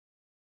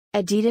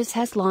Adidas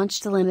has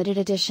launched a limited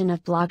edition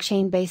of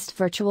blockchain-based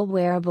virtual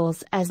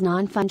wearables as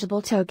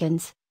non-fungible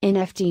tokens,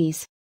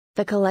 NFTs.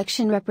 The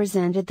collection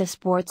represented the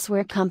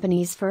sportswear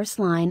company's first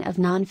line of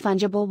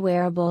non-fungible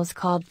wearables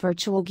called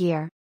virtual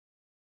gear.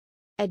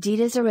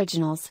 Adidas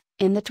Originals,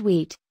 in the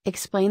tweet,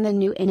 explained the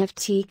new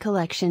NFT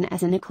collection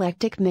as an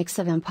eclectic mix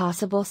of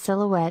impossible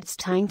silhouettes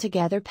tying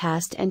together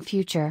past and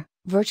future,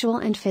 virtual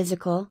and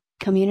physical,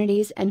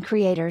 communities and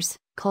creators,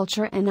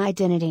 culture and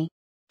identity.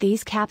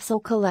 These capsule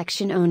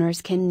collection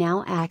owners can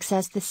now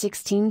access the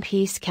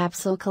 16-piece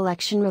capsule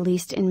collection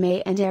released in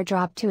May and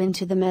airdrop to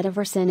into the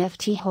metaverse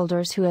NFT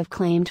holders who have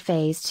claimed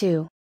Phase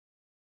 2.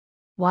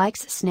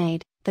 Wykes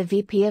Snade, the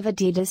VP of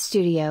Adidas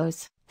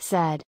Studios,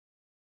 said,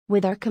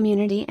 "With our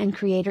community and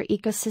creator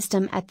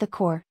ecosystem at the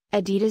core,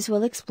 Adidas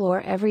will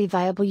explore every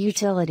viable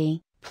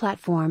utility,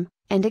 platform,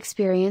 and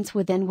experience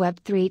within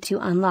Web3 to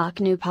unlock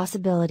new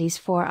possibilities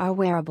for our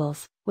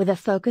wearables, with a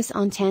focus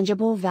on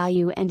tangible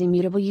value and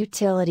immutable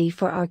utility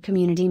for our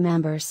community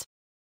members."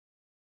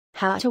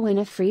 How to win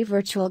a free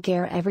virtual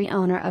gear. Every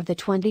owner of the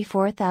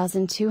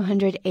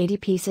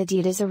 24,280-piece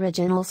Adidas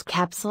Originals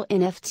capsule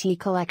NFT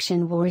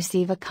collection will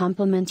receive a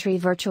complimentary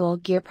virtual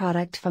gear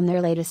product from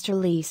their latest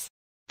release.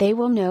 They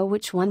will know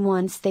which one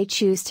once they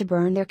choose to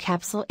burn their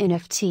capsule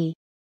NFT.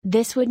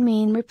 This would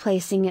mean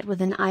replacing it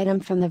with an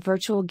item from the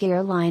virtual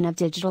gear line of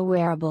digital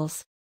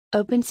wearables.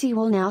 OpenSea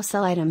will now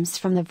sell items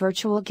from the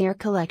virtual gear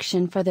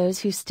collection for those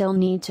who still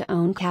need to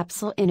own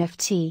capsule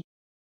NFT.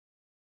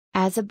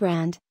 As a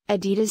brand,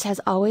 Adidas has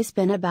always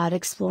been about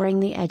exploring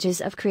the edges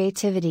of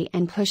creativity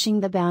and pushing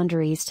the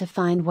boundaries to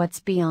find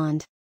what's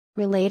beyond.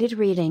 Related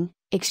reading: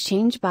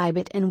 Exchange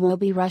Bybit and will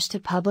be rushed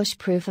to publish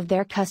proof of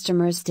their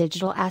customers'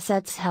 digital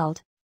assets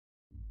held.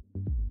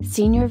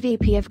 Senior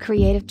VP of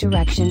Creative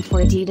Direction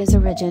for Adidas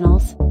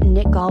Originals,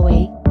 Nick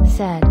Galway,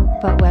 said,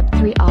 "But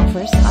Web3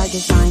 offers our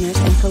designers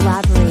and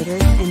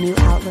collaborators a new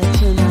outlet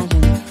to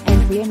imagine,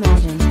 and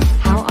reimagine,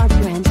 how our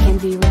brand can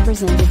be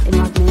represented in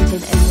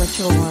augmented and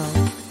virtual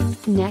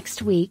worlds."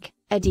 Next week,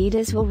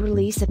 Adidas will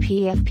release a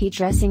PFP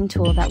dressing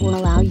tool that will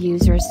allow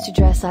users to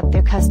dress up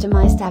their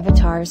customized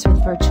avatars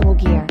with virtual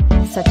gear,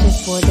 such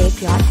as Bored Ape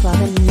Yacht Club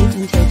and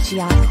Mutant Ape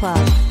Yacht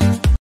Club.